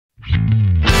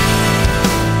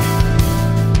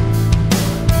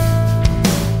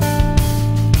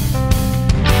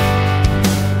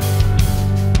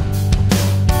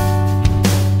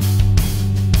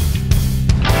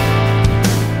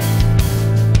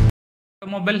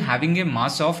Automobile having a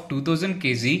mass of 2000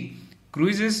 kg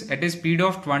cruises at a speed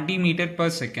of 20 meters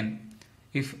per second.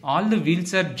 If all the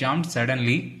wheels are jammed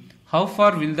suddenly, how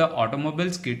far will the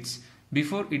automobile skids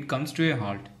before it comes to a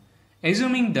halt?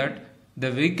 Assuming that the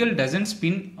vehicle doesn't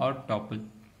spin or topple.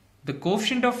 The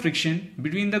coefficient of friction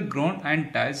between the ground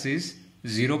and tires is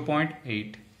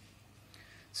 0.8.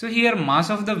 So here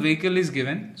mass of the vehicle is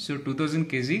given, so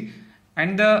 2000 kg,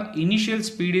 and the initial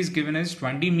speed is given as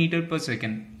 20 meters per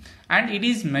second, and it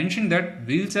is mentioned that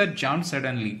wheels are jammed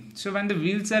suddenly. So when the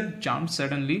wheels are jammed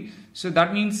suddenly, so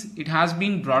that means it has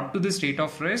been brought to the state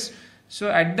of rest. So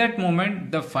at that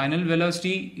moment the final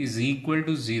velocity is equal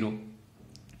to 0,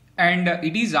 and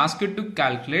it is asked to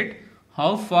calculate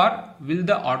how far will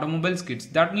the automobile skids.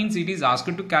 That means it is asked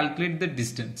to calculate the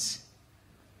distance.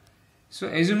 So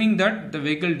assuming that the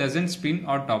vehicle doesn't spin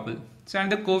or topple. So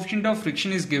and the coefficient of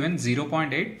friction is given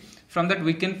 0.8. From that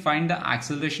we can find the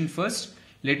acceleration first.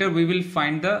 Later we will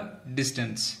find the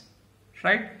distance.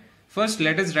 Right? First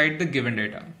let us write the given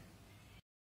data.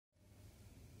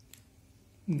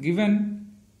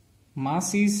 Given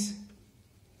mass is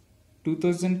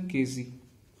 2000 kg.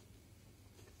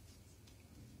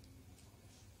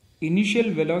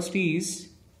 Initial velocity is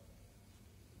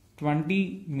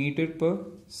 20 meters per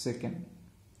second,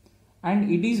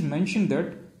 and it is mentioned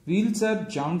that wheels are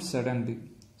jammed suddenly.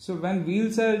 So when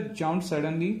wheels are jammed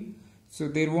suddenly, so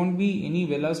there won't be any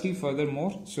velocity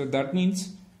furthermore. So that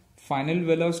means final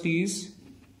velocity is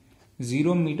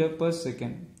 0 meters per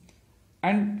second,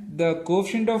 and the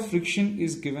coefficient of friction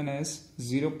is given as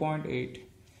 0.8.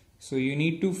 So you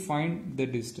need to find the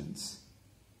distance.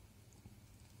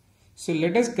 So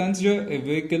let us consider a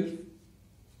vehicle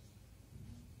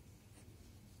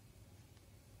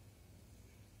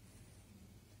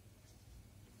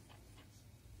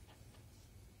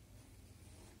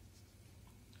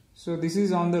So this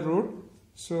is on the road.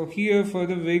 So here for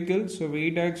the vehicle, so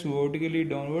weight acts vertically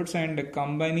downwards, and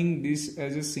combining this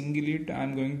as a single unit, I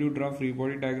am going to draw free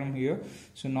body diagram here.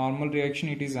 So normal reaction,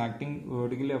 it is acting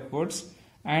vertically upwards,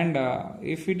 and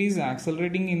if it is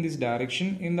accelerating in this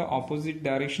direction, in the opposite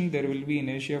direction there will be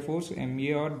inertia force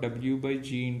ma or W by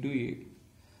G into A.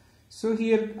 So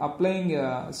here applying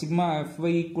sigma Fy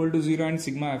equal to 0 and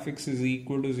sigma Fx is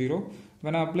equal to 0.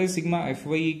 When I apply sigma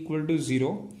Fy equal to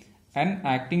 0, and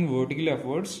acting vertically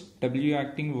upwards, W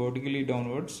acting vertically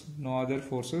downwards, no other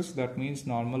forces, that means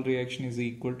normal reaction is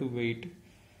equal to weight.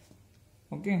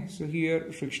 Okay, so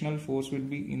here frictional force will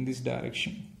be in this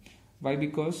direction. Why?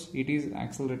 Because it is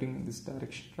accelerating in this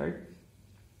direction, right?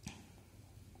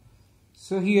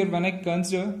 So here when I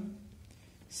consider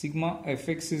sigma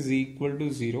Fx is equal to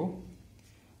 0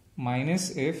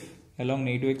 minus F along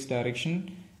negative x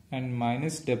direction and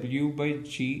minus W by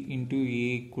G into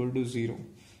A equal to 0.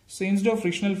 So instead of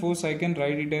frictional force, I can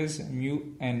write it as mu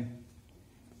n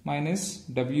minus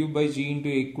W by G into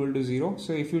A equal to 0.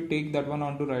 So if you take that one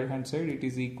onto right hand side, it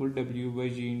is equal to W by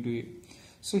G into A.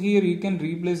 So here you can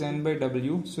replace n by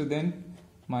W. So then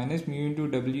minus mu into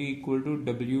W equal to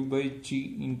W by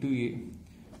G into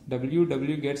A.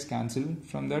 W gets cancelled.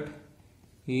 From that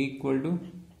A equal to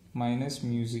minus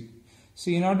mu Z.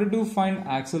 So in order to find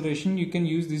acceleration, you can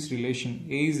use this relation.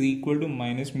 A is equal to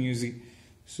minus mu Z.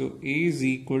 So A is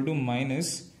equal to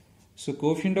minus, so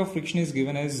coefficient of friction is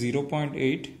given as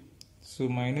 0.8, so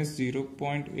minus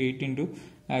 0.8 into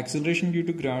acceleration due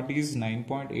to gravity is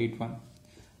 9.81.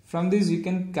 From this you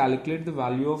can calculate the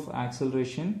value of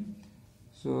acceleration,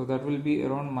 so that will be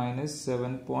around minus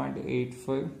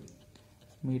 7.85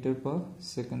 meter per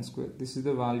second square. This is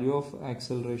the value of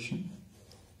acceleration.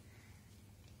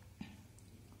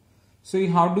 So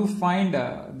you have to find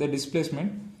the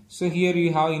displacement. So here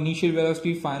you have initial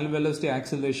velocity, final velocity,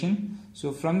 acceleration.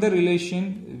 So from the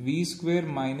relation v square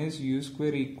minus u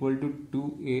square equal to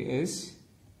 2as,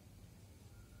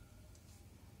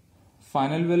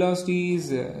 final velocity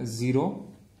is 0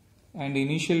 and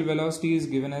initial velocity is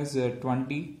given as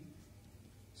 20.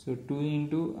 So 2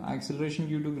 into acceleration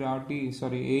due to gravity,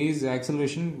 sorry, A is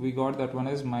acceleration, we got that one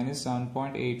as minus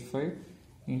 7.85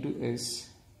 into s.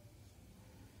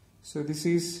 So this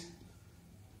is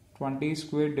 20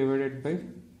 square divided by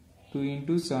 2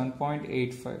 into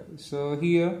 7.85. So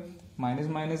here minus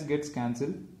minus gets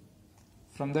cancelled.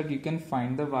 From that you can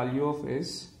find the value of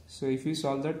s. So if you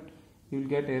solve that, you will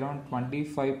get around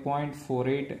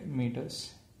 25.48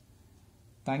 meters.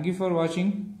 Thank you for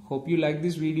watching. Hope you like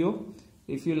this video.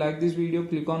 If you like this video,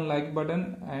 click on like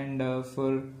button, and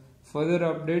for further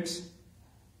updates,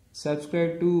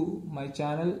 subscribe to my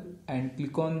channel and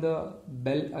click on the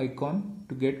bell icon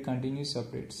to get continuous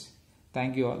updates.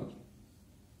 Thank you all.